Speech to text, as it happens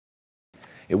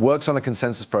It works on a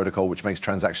consensus protocol, which makes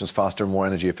transactions faster and more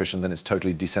energy efficient than its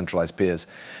totally decentralized peers.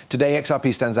 Today,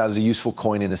 XRP stands out as a useful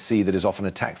coin in a sea that is often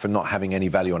attacked for not having any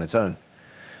value on its own.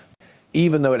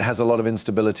 Even though it has a lot of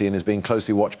instability and is being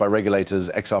closely watched by regulators,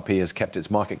 XRP has kept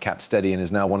its market cap steady and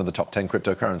is now one of the top 10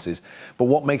 cryptocurrencies. But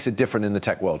what makes it different in the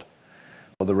tech world?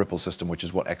 Well, the Ripple system, which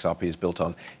is what XRP is built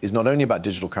on, is not only about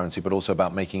digital currency, but also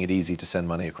about making it easy to send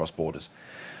money across borders.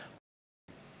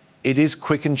 It is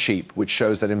quick and cheap, which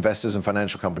shows that investors and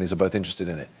financial companies are both interested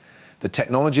in it. The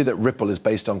technology that Ripple is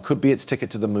based on could be its ticket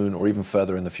to the moon or even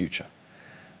further in the future.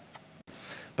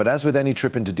 But as with any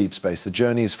trip into deep space, the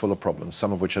journey is full of problems,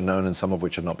 some of which are known and some of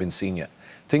which have not been seen yet.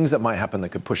 Things that might happen that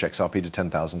could push XRP to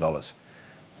 $10,000.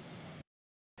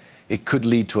 It could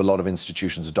lead to a lot of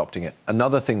institutions adopting it.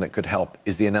 Another thing that could help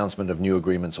is the announcement of new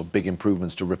agreements or big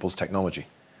improvements to Ripple's technology.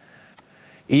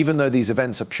 Even though these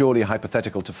events are purely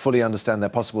hypothetical, to fully understand their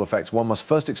possible effects, one must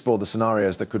first explore the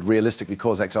scenarios that could realistically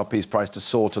cause XRP's price to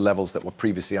soar to levels that were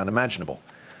previously unimaginable.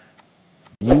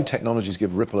 New technologies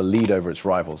give Ripple a lead over its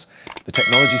rivals. The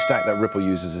technology stack that Ripple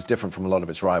uses is different from a lot of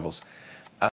its rivals.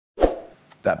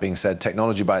 That being said,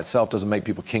 technology by itself doesn't make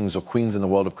people kings or queens in the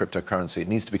world of cryptocurrency. It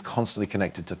needs to be constantly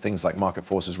connected to things like market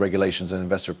forces, regulations, and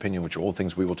investor opinion, which are all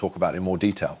things we will talk about in more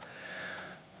detail.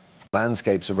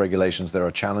 Landscapes of regulations, there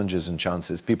are challenges and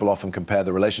chances. People often compare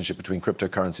the relationship between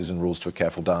cryptocurrencies and rules to a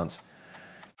careful dance,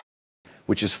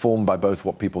 which is formed by both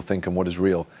what people think and what is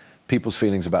real. People's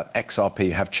feelings about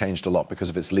XRP have changed a lot because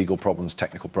of its legal problems,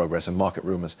 technical progress, and market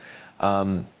rumors.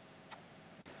 At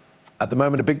the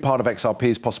moment, a big part of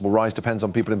XRP's possible rise depends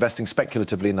on people investing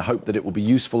speculatively in the hope that it will be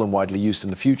useful and widely used in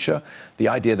the future. The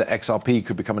idea that XRP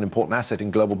could become an important asset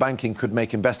in global banking could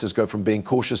make investors go from being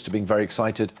cautious to being very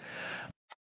excited.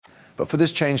 But for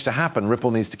this change to happen,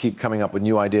 Ripple needs to keep coming up with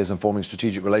new ideas and forming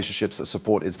strategic relationships that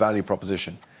support its value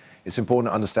proposition. It's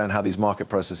important to understand how these market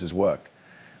processes work.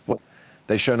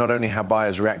 They show not only how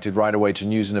buyers reacted right away to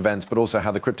news and events, but also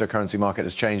how the cryptocurrency market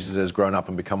has changed as it has grown up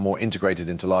and become more integrated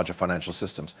into larger financial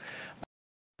systems.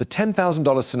 The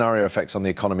 $10,000 scenario effects on the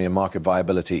economy and market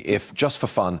viability. If, just for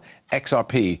fun,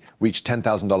 XRP reached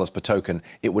 $10,000 per token,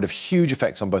 it would have huge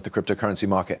effects on both the cryptocurrency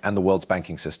market and the world's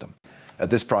banking system. At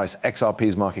this price,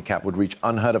 XRP's market cap would reach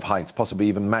unheard of heights, possibly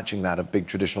even matching that of big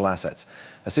traditional assets.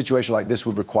 A situation like this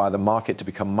would require the market to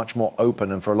become much more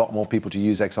open and for a lot more people to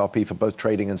use XRP for both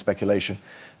trading and speculation.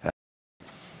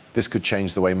 This could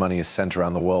change the way money is sent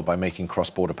around the world by making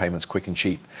cross-border payments quick and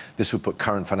cheap. This would put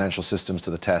current financial systems to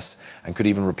the test and could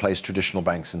even replace traditional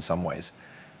banks in some ways.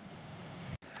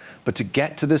 But to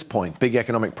get to this point, big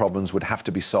economic problems would have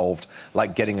to be solved,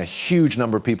 like getting a huge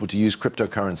number of people to use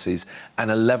cryptocurrencies and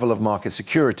a level of market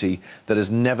security that has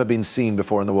never been seen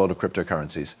before in the world of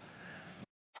cryptocurrencies.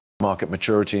 Market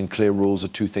maturity and clear rules are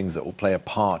two things that will play a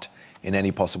part in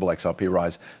any possible XRP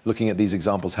rise. Looking at these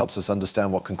examples helps us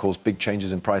understand what can cause big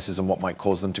changes in prices and what might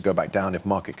cause them to go back down if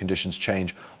market conditions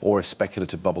change or if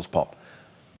speculative bubbles pop.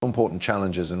 Important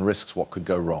challenges and risks what could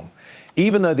go wrong.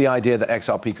 Even though the idea that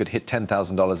XRP could hit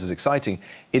 $10,000 is exciting,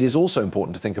 it is also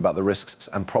important to think about the risks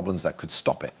and problems that could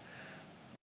stop it.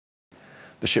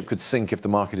 The ship could sink if the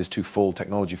market is too full,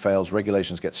 technology fails,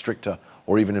 regulations get stricter,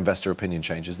 or even investor opinion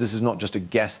changes. This is not just a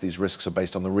guess. These risks are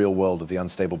based on the real world of the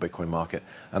unstable Bitcoin market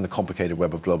and the complicated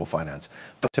web of global finance.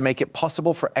 But to make it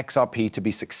possible for XRP to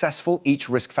be successful, each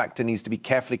risk factor needs to be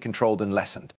carefully controlled and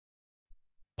lessened.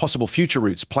 Possible future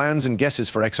routes, plans and guesses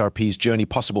for XRP's journey,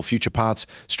 possible future paths,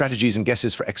 strategies and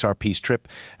guesses for XRP's trip.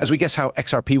 As we guess how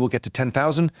XRP will get to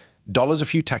 $10,000, a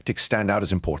few tactics stand out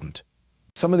as important.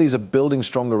 Some of these are building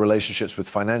stronger relationships with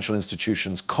financial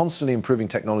institutions, constantly improving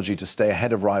technology to stay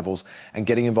ahead of rivals, and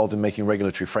getting involved in making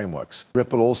regulatory frameworks.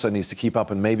 Ripple also needs to keep up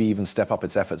and maybe even step up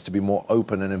its efforts to be more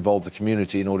open and involve the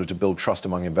community in order to build trust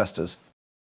among investors.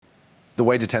 The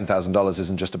way to $10,000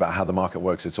 isn't just about how the market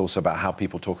works, it's also about how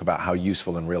people talk about how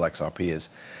useful and real XRP is.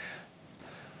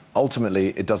 Ultimately,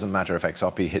 it doesn't matter if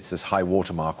XRP hits this high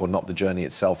watermark or not. The journey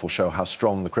itself will show how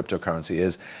strong the cryptocurrency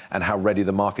is and how ready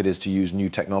the market is to use new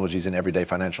technologies in everyday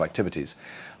financial activities.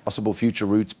 Possible future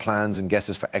routes, plans, and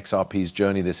guesses for XRP's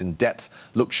journey. This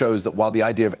in-depth look shows that while the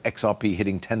idea of XRP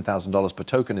hitting $10,000 per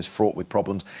token is fraught with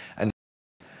problems, and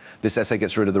this essay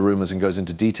gets rid of the rumors and goes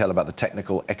into detail about the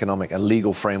technical, economic, and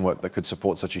legal framework that could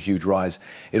support such a huge rise,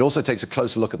 it also takes a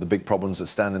closer look at the big problems that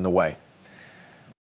stand in the way.